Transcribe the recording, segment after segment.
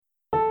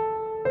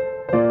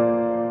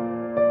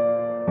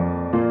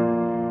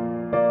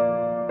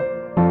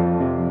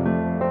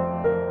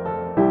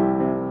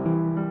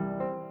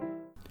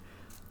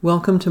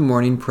Welcome to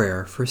morning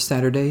prayer for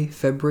Saturday,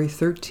 February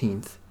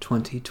 13th,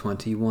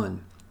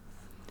 2021.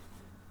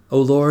 O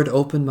Lord,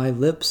 open my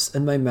lips,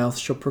 and my mouth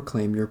shall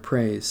proclaim your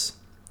praise.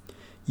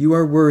 You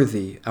are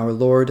worthy, our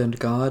Lord and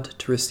God,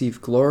 to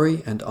receive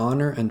glory and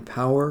honor and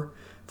power,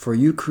 for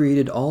you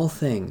created all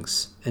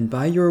things, and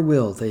by your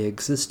will they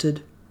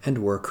existed and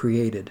were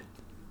created.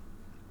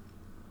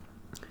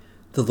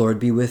 The Lord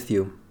be with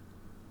you.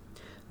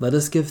 Let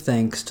us give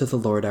thanks to the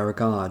Lord our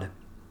God.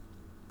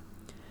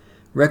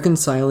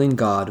 Reconciling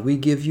God, we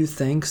give you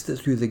thanks that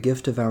through the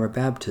gift of our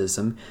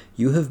baptism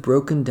you have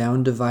broken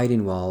down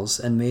dividing walls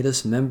and made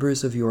us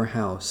members of your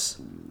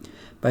house.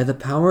 By the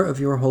power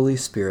of your Holy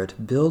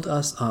Spirit, build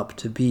us up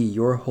to be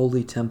your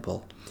holy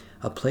temple,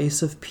 a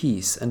place of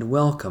peace and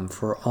welcome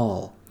for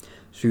all.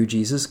 Through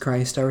Jesus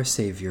Christ our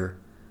Savior.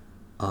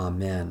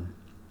 Amen.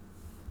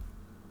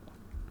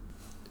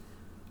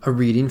 A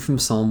reading from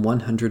Psalm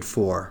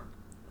 104.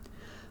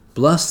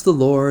 Bless the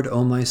Lord,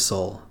 O my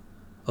soul.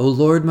 O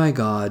Lord my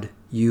God,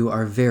 you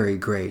are very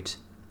great.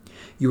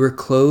 You are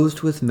clothed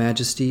with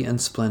majesty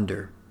and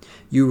splendor.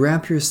 You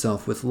wrap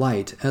yourself with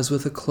light as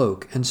with a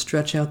cloak and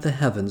stretch out the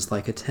heavens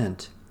like a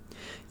tent.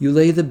 You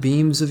lay the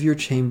beams of your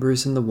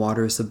chambers in the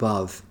waters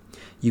above.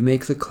 You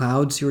make the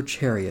clouds your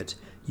chariot.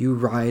 You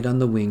ride on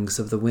the wings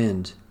of the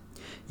wind.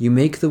 You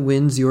make the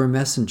winds your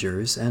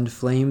messengers and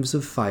flames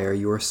of fire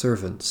your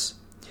servants.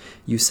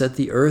 You set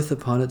the earth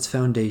upon its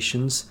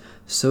foundations,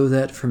 so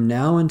that from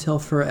now until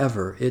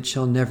forever it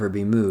shall never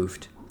be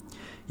moved.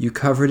 You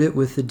covered it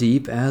with the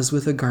deep as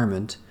with a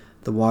garment.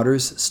 The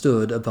waters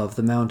stood above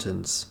the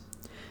mountains.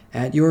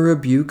 At your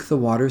rebuke the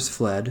waters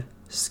fled,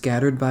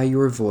 scattered by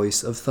your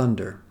voice of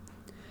thunder.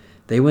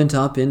 They went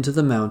up into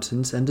the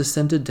mountains and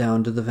descended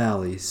down to the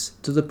valleys,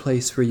 to the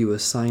place where you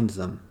assigned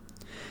them.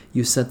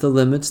 You set the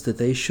limits that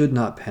they should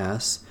not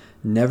pass.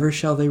 Never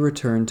shall they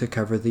return to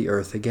cover the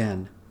earth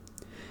again.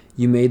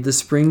 You made the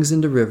springs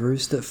into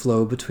rivers that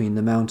flow between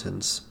the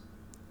mountains.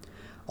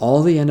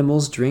 All the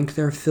animals drink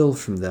their fill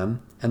from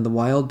them, and the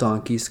wild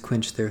donkeys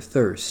quench their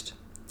thirst.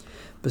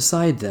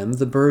 Beside them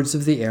the birds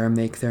of the air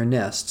make their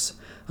nests.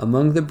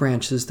 Among the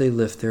branches they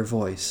lift their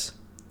voice.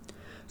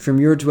 From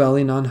your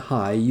dwelling on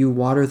high you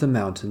water the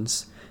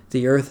mountains.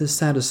 The earth is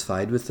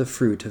satisfied with the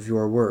fruit of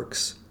your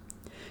works.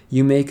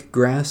 You make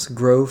grass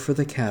grow for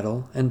the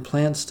cattle, and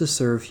plants to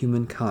serve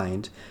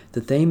humankind,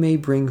 that they may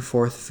bring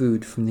forth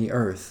food from the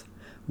earth,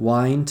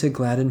 wine to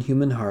gladden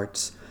human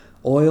hearts,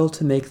 oil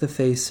to make the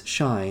face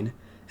shine,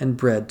 and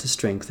bread to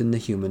strengthen the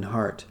human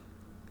heart.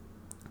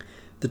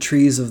 The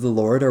trees of the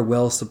Lord are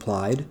well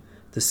supplied,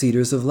 the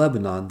cedars of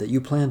Lebanon that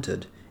you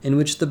planted, in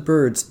which the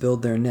birds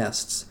build their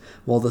nests,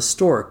 while the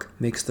stork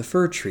makes the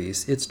fir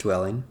trees its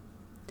dwelling.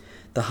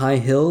 The high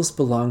hills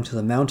belong to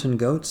the mountain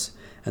goats,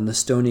 and the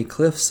stony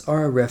cliffs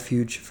are a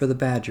refuge for the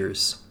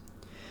badgers.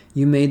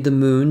 You made the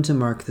moon to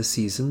mark the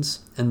seasons,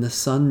 and the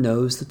sun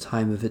knows the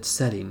time of its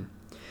setting.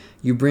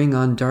 You bring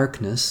on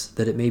darkness,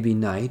 that it may be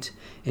night,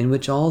 in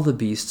which all the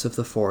beasts of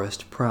the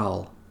forest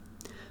prowl.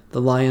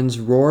 The lions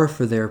roar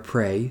for their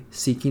prey,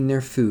 seeking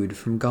their food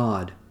from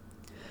God.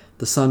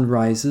 The sun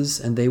rises,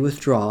 and they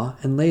withdraw,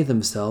 and lay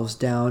themselves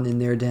down in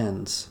their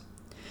dens.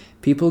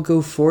 People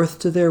go forth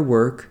to their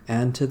work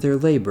and to their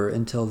labor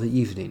until the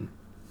evening.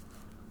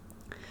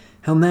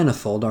 How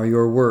manifold are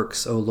your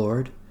works, O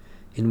Lord!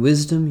 In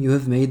wisdom you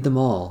have made them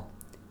all.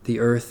 The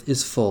earth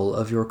is full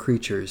of your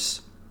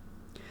creatures.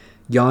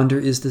 Yonder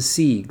is the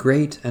sea,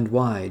 great and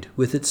wide,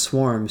 with its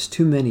swarms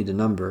too many to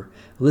number,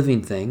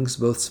 living things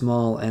both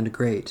small and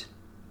great.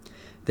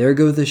 There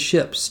go the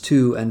ships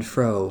to and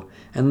fro,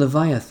 and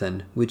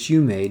Leviathan, which you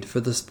made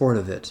for the sport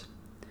of it.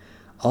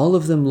 All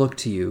of them look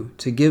to you,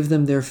 to give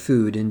them their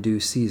food in due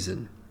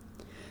season.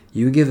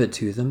 You give it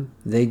to them,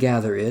 they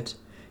gather it.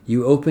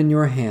 You open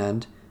your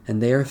hand,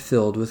 and they are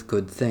filled with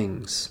good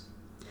things.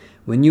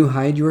 When you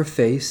hide your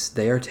face,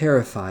 they are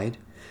terrified.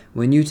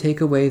 When you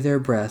take away their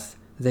breath,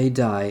 they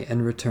die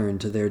and return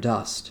to their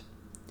dust.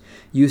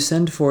 You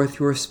send forth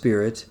your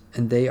Spirit,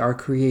 and they are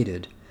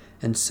created,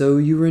 and so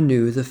you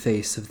renew the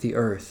face of the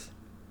earth.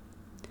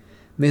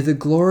 May the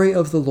glory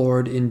of the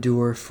Lord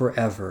endure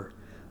forever.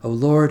 O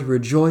Lord,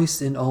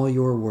 rejoice in all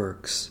your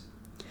works.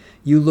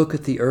 You look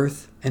at the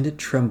earth, and it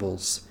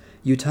trembles.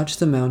 You touch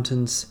the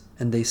mountains,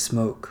 and they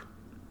smoke.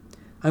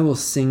 I will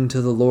sing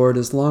to the Lord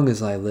as long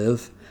as I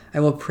live. I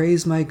will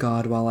praise my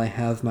God while I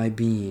have my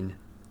being.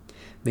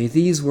 May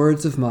these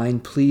words of mine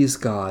please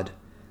God.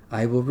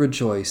 I will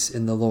rejoice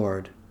in the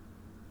Lord.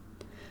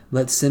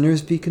 Let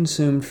sinners be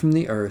consumed from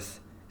the earth,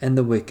 and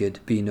the wicked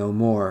be no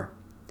more.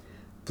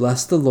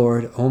 Bless the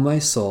Lord, O my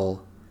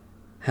soul.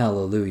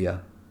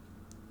 Hallelujah.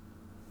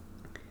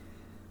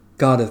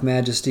 God of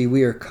majesty,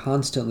 we are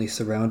constantly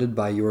surrounded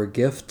by your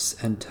gifts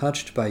and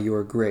touched by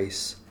your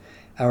grace.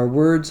 Our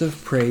words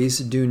of praise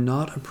do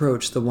not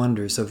approach the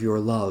wonders of your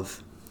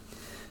love.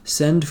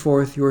 Send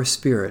forth your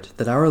Spirit,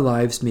 that our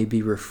lives may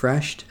be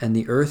refreshed and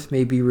the earth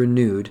may be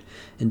renewed,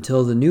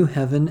 until the new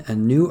heaven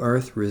and new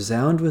earth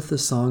resound with the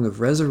song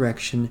of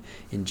resurrection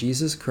in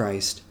Jesus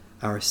Christ,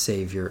 our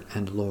Savior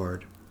and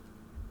Lord.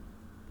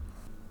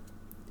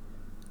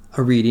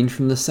 A reading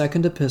from the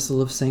second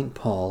epistle of St.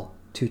 Paul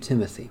to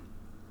Timothy.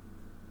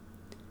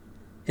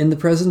 In the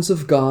presence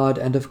of God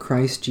and of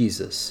Christ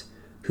Jesus,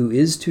 who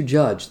is to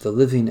judge the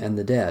living and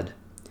the dead,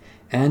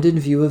 and in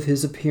view of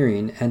his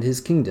appearing and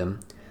his kingdom,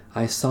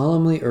 I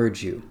solemnly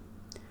urge you,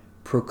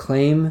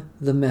 proclaim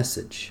the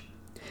message.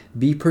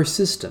 Be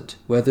persistent,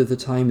 whether the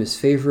time is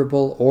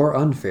favorable or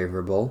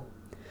unfavorable.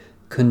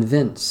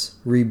 Convince,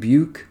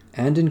 rebuke,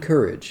 and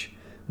encourage,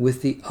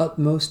 with the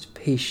utmost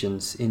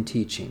patience in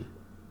teaching.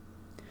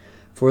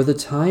 For the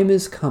time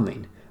is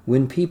coming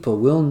when people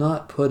will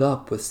not put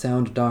up with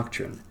sound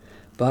doctrine,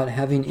 but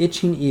having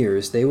itching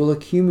ears they will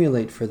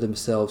accumulate for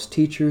themselves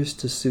teachers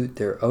to suit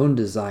their own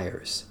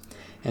desires,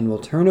 and will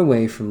turn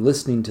away from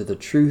listening to the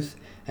truth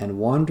and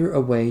wander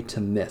away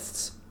to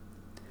myths.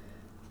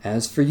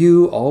 As for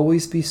you,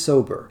 always be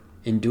sober,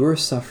 endure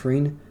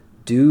suffering,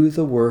 do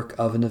the work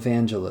of an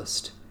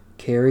evangelist,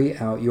 carry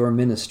out your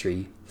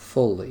ministry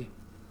fully.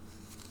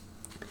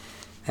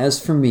 As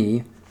for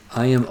me,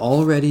 I am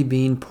already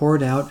being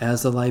poured out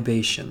as a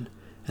libation,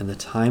 and the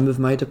time of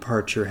my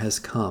departure has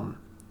come.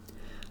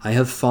 I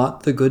have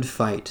fought the good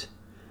fight.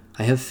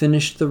 I have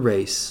finished the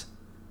race.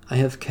 I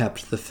have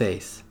kept the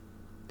faith.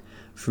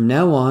 From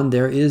now on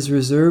there is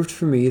reserved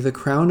for me the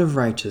crown of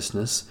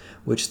righteousness,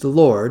 which the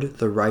Lord,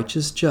 the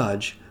righteous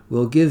judge,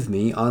 will give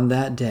me on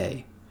that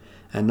day,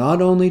 and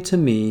not only to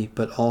me,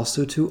 but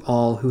also to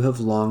all who have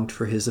longed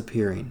for his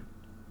appearing.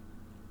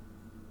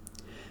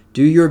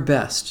 Do your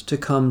best to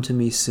come to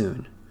me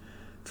soon.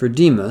 For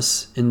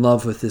Demas, in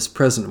love with this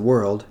present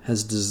world,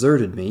 has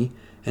deserted me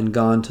and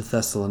gone to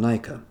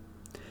Thessalonica.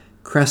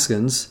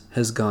 Crescens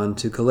has gone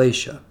to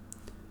Galatia,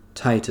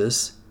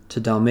 Titus to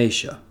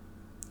Dalmatia.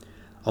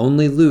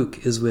 Only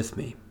Luke is with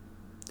me.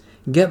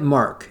 Get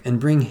Mark and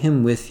bring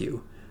him with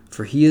you,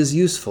 for he is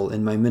useful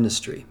in my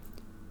ministry.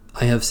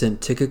 I have sent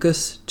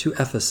Tychicus to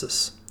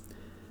Ephesus.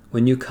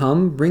 When you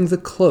come, bring the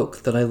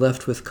cloak that I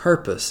left with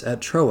Carpus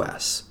at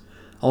Troas,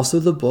 also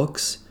the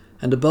books,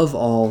 and above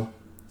all,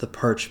 the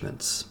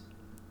parchments.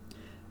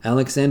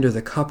 Alexander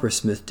the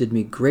coppersmith did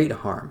me great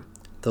harm.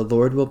 The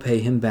Lord will pay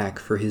him back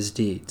for his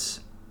deeds.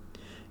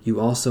 You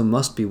also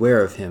must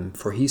beware of him,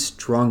 for he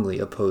strongly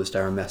opposed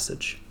our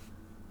message.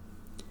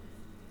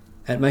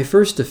 At my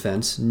first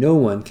offense, no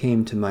one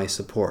came to my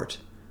support,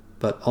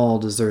 but all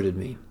deserted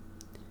me.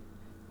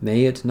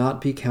 May it not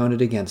be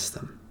counted against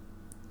them.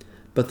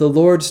 But the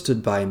Lord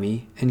stood by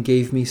me and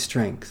gave me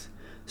strength,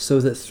 so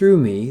that through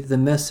me the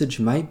message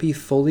might be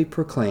fully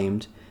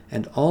proclaimed,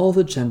 and all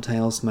the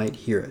Gentiles might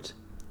hear it.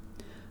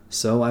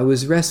 So I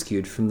was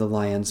rescued from the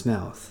lion's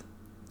mouth.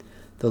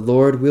 The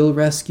Lord will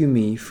rescue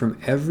me from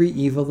every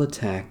evil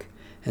attack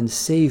and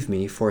save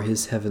me for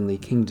his heavenly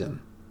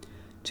kingdom.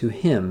 To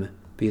him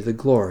be the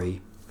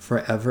glory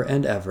forever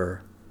and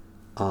ever.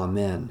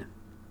 Amen.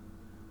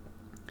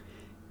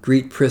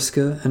 Greet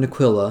Prisca and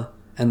Aquila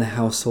and the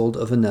household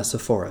of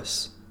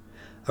Onesiphorus.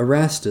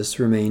 Erastus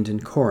remained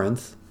in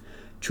Corinth.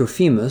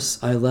 Trophimus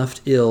I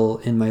left ill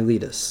in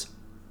Miletus.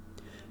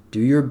 Do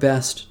your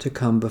best to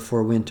come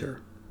before winter.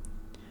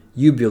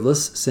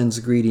 Eubulus sends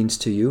greetings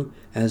to you,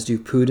 as do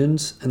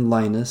Pudens and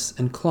Linus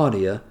and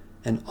Claudia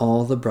and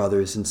all the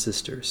brothers and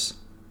sisters.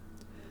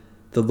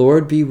 The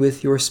Lord be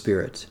with your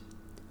spirit.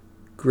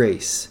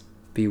 Grace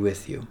be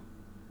with you.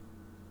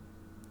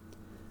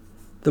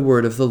 The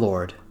word of the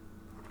Lord.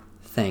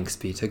 Thanks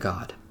be to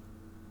God.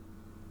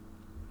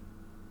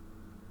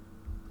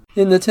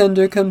 In the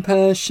tender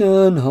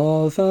compassion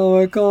of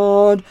our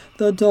God,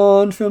 the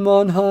dawn from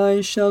on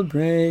high shall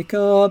break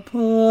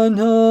upon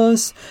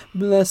us.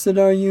 Blessed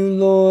are you,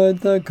 Lord,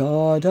 the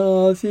God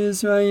of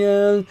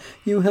Israel.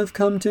 You have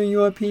come to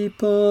your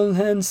people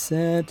and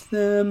set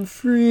them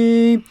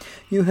free.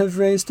 You have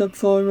raised up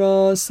for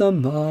us a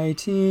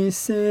mighty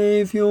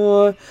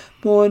Saviour,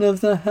 born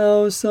of the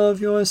house of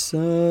your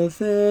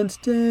servant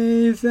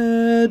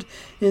David.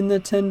 In the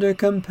tender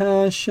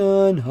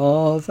compassion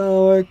of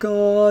our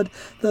God,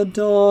 the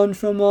dawn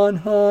from on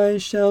high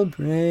shall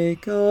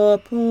break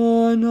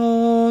upon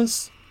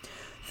us.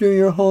 Through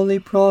your holy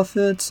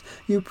prophets,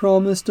 you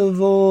promised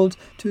of old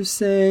to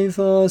save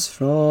us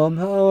from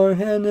our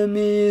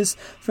enemies,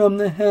 from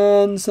the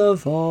hands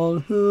of all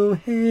who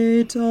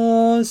hate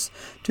us,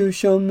 to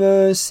show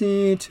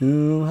mercy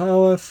to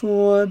our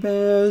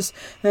forebears,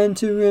 and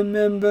to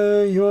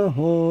remember your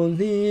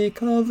holy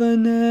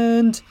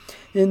covenant.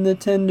 In the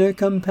tender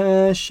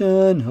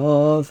compassion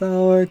of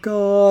our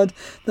God,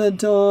 the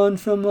dawn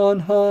from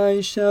on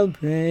high shall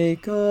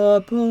break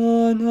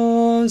upon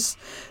us.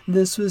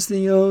 This was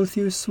the oath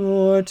you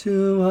swore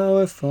to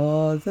our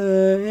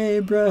father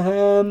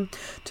Abraham,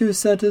 to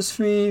set us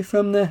free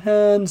from the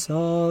hands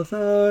of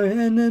our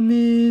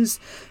enemies,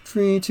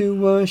 free to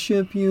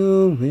worship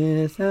you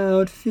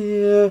without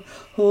fear,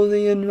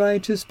 holy and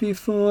righteous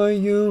before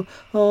you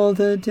all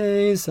the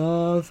days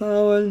of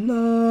our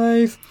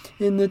life.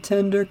 In the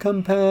tender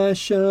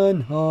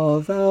compassion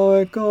of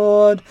our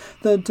God,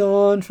 the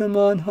dawn from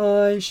on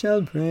high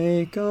shall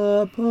break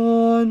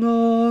upon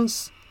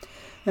us.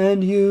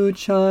 and you,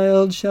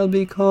 child, shall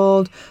be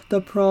called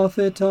the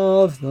prophet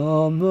of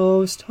the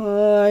Most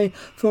High,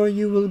 for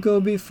you will go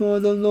before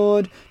the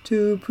Lord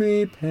to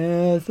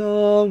prepare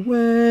the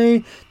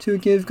way, to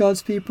give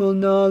God's people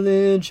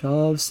knowledge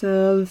of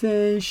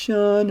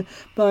salvation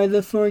by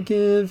the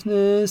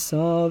forgiveness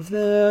of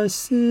their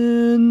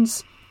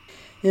sins.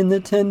 In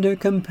the tender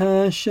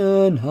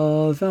compassion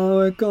of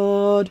our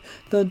God,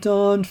 the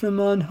dawn from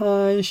on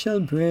high shall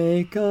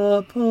break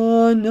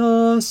upon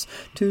us,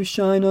 to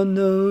shine on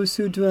those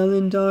who dwell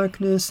in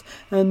darkness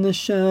and the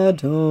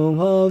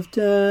shadow of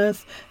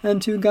death,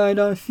 and to guide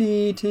our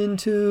feet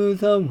into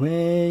the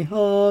way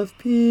of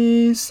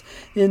peace.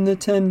 In the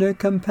tender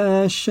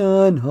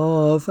compassion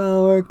of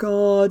our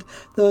God,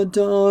 the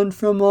dawn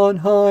from on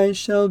high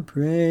shall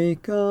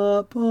break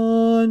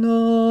upon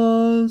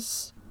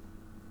us.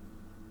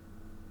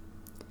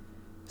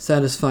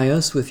 Satisfy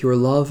us with your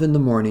love in the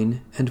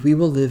morning, and we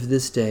will live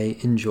this day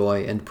in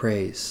joy and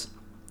praise.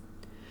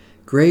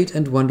 Great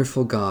and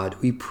wonderful God,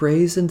 we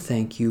praise and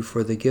thank you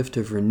for the gift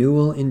of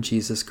renewal in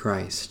Jesus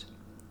Christ.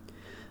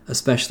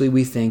 Especially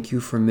we thank you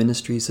for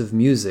ministries of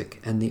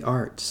music and the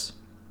arts,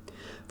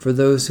 for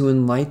those who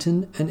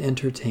enlighten and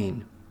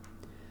entertain,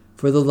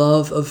 for the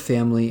love of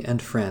family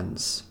and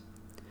friends,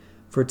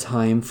 for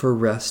time for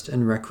rest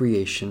and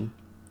recreation,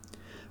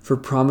 for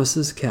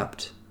promises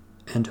kept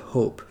and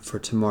hope for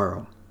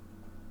tomorrow.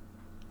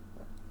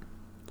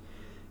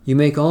 You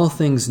make all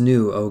things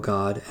new, O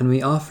God, and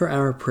we offer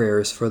our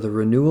prayers for the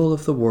renewal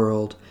of the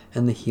world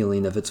and the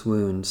healing of its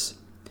wounds.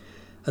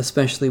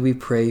 Especially we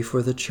pray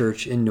for the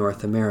Church in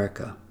North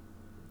America,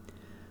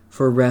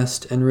 for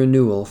rest and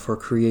renewal for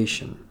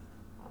creation,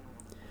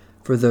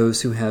 for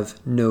those who have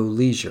no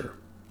leisure,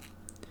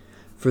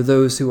 for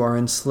those who are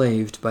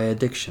enslaved by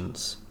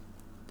addictions,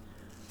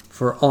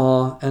 for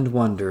awe and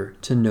wonder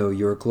to know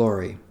your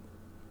glory.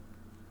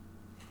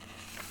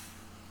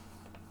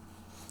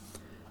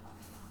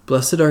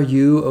 Blessed are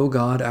you, O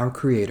God, our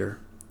Creator.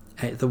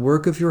 At the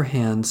work of your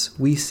hands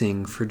we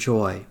sing for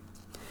joy.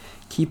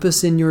 Keep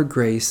us in your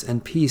grace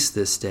and peace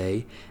this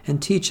day,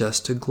 and teach us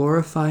to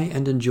glorify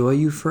and enjoy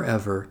you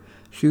forever,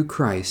 through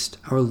Christ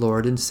our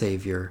Lord and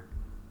Savior.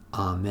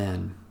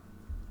 Amen.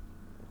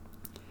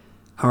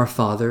 Our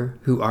Father,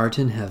 who art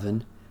in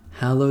heaven,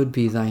 hallowed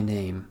be thy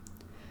name.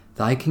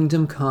 Thy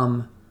kingdom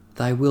come,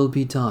 thy will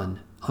be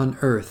done, on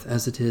earth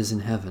as it is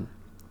in heaven.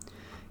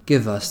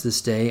 Give us this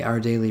day our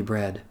daily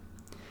bread,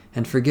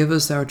 and forgive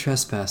us our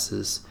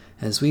trespasses,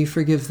 as we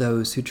forgive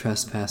those who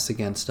trespass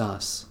against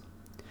us.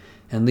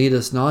 And lead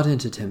us not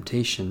into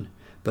temptation,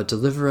 but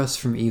deliver us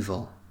from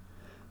evil.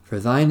 For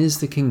thine is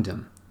the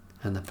kingdom,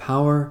 and the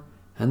power,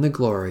 and the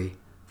glory,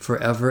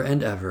 forever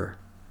and ever.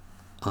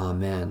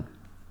 Amen.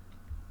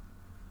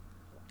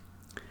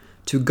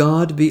 To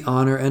God be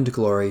honor and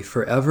glory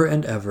forever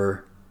and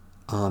ever.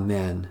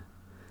 Amen.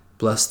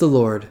 Bless the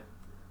Lord.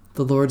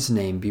 The Lord's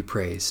name be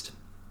praised.